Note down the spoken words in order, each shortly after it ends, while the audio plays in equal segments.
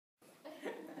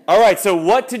All right, so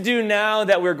what to do now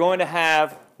that we're going to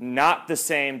have not the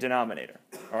same denominator?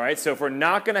 All right, so if we're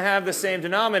not going to have the same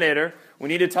denominator, we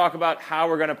need to talk about how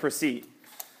we're going to proceed.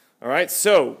 All right,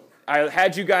 so I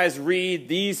had you guys read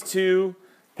these two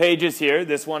pages here,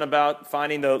 this one about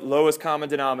finding the lowest common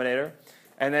denominator,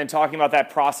 and then talking about that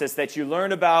process that you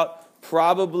learned about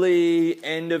probably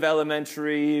end of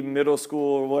elementary, middle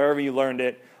school, wherever you learned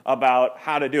it, about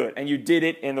how to do it. And you did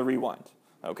it in the rewind.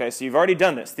 Okay, so you've already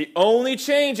done this. The only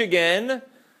change, again,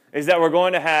 is that we're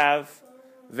going to have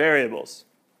variables.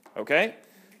 Okay?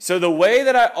 So the way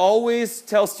that I always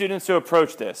tell students to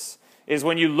approach this is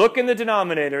when you look in the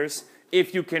denominators,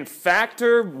 if you can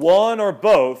factor one or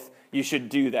both, you should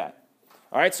do that.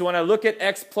 All right, so when I look at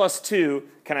x plus 2,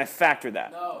 can I factor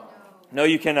that? No. No,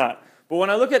 you cannot. But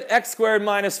when I look at x squared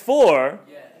minus 4,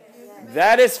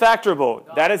 that is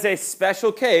factorable. That is a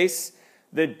special case,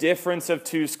 the difference of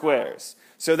two squares.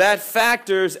 So that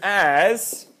factors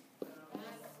as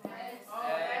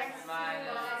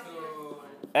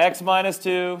x minus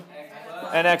 2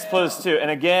 and x plus 2. And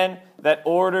again, that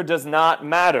order does not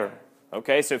matter.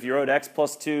 Okay, so if you wrote x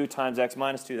plus 2 times x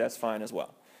minus 2, that's fine as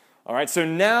well. All right, so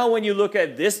now when you look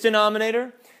at this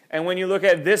denominator and when you look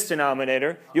at this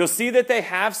denominator, you'll see that they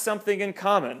have something in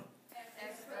common.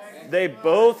 They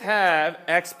both have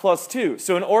x plus 2.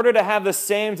 So in order to have the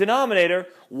same denominator,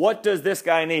 what does this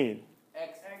guy need?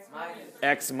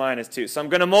 X minus 2. So I'm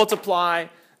going to multiply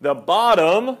the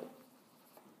bottom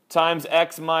times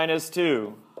x minus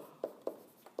 2.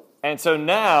 And so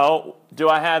now, do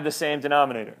I have the same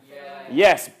denominator?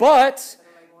 Yes, but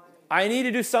I need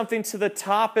to do something to the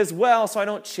top as well so I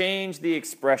don't change the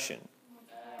expression.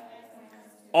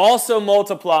 Also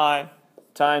multiply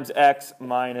times x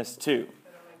minus 2.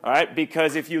 All right,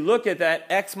 because if you look at that,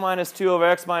 x minus 2 over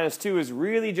x minus 2 is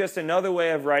really just another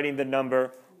way of writing the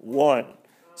number 1.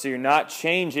 So you're not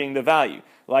changing the value.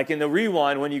 Like in the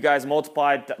rewind, when you guys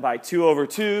multiplied by 2 over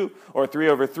 2 or 3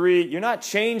 over 3, you're not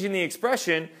changing the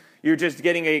expression. You're just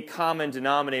getting a common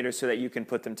denominator so that you can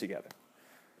put them together.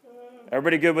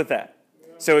 Everybody good with that?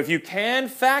 So if you can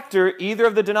factor either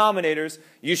of the denominators,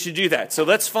 you should do that. So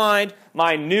let's find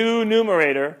my new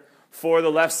numerator for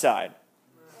the left side.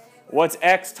 What's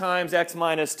x times x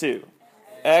minus 2?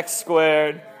 X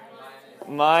squared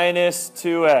minus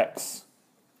 2x.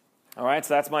 All right,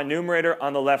 so that's my numerator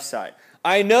on the left side.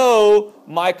 I know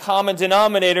my common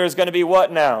denominator is going to be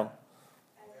what now?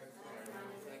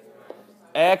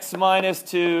 X minus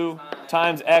 2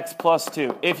 times x plus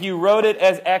 2. If you wrote it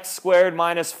as x squared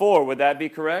minus 4, would that be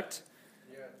correct?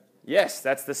 Yes,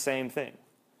 that's the same thing.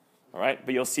 All right,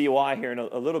 but you'll see why here in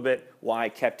a little bit, why I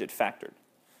kept it factored.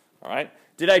 All right,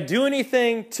 did I do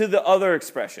anything to the other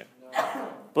expression? No.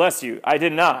 Bless you, I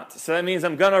did not. So that means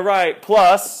I'm going to write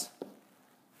plus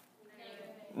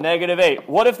negative 8.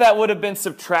 What if that would have been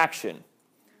subtraction?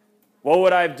 What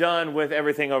would I have done with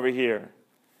everything over here?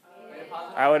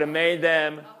 I would have made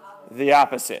them the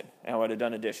opposite, and I would have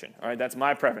done addition. All right, that's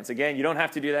my preference. Again, you don't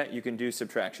have to do that. You can do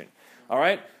subtraction. All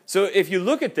right, so if you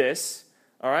look at this,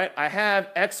 all right, I have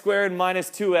x squared minus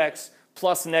 2x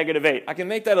plus negative 8. I can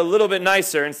make that a little bit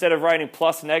nicer. Instead of writing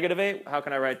plus negative 8, how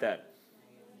can I write that?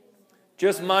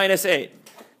 Just minus 8.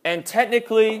 And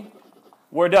technically,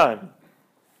 we're done.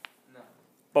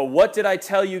 But what did I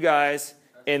tell you guys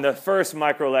in the first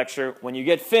micro lecture? When you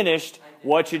get finished,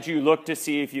 what should you look to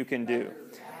see if you can do?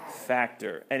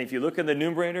 Factor. And if you look in the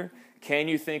numerator, can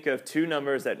you think of two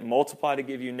numbers that multiply to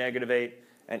give you negative 8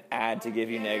 and add to give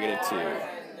you negative 2?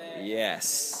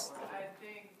 Yes.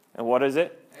 And what is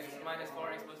it?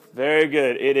 Very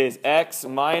good. It is x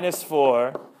minus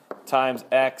 4 times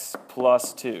x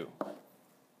plus 2.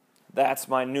 That's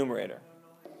my numerator.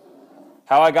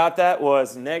 How I got that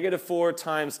was negative 4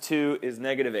 times 2 is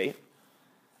negative 8.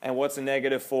 And what's a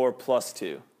negative 4 plus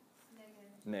 2?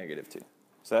 Negative 2.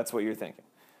 So that's what you're thinking.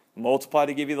 Multiply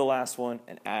to give you the last one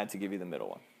and add to give you the middle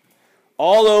one.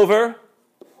 All over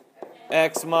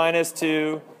x minus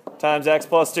 2 times x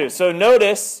plus 2. So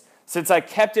notice, since I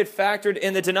kept it factored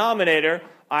in the denominator,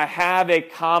 I have a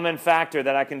common factor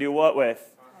that I can do what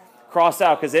with? Cross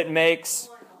out, because it makes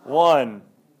 1.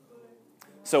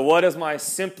 So what is my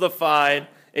simplified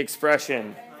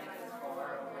expression?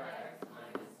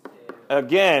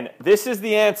 Again, this is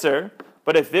the answer,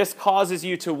 but if this causes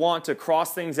you to want to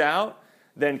cross things out,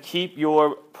 then keep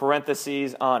your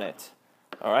parentheses on it.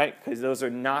 All right? Because those are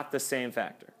not the same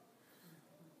factor.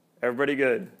 Everybody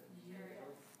good?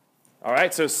 All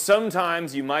right, so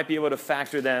sometimes you might be able to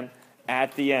factor them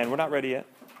at the end. We're not ready yet.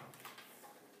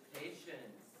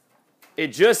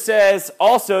 It just says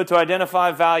also to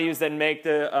identify values that make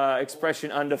the expression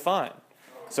undefined.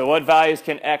 So what values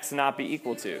can x not be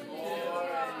equal to?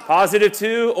 Positive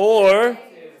 2 or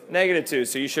negative 2.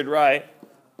 So you should write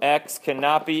x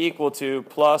cannot be equal to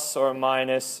plus or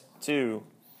minus 2.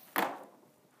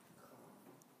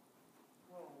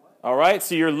 All right,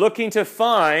 so you're looking to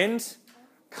find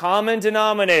common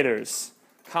denominators.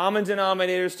 Common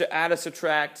denominators to add or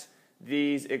subtract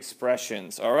these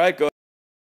expressions. All right, go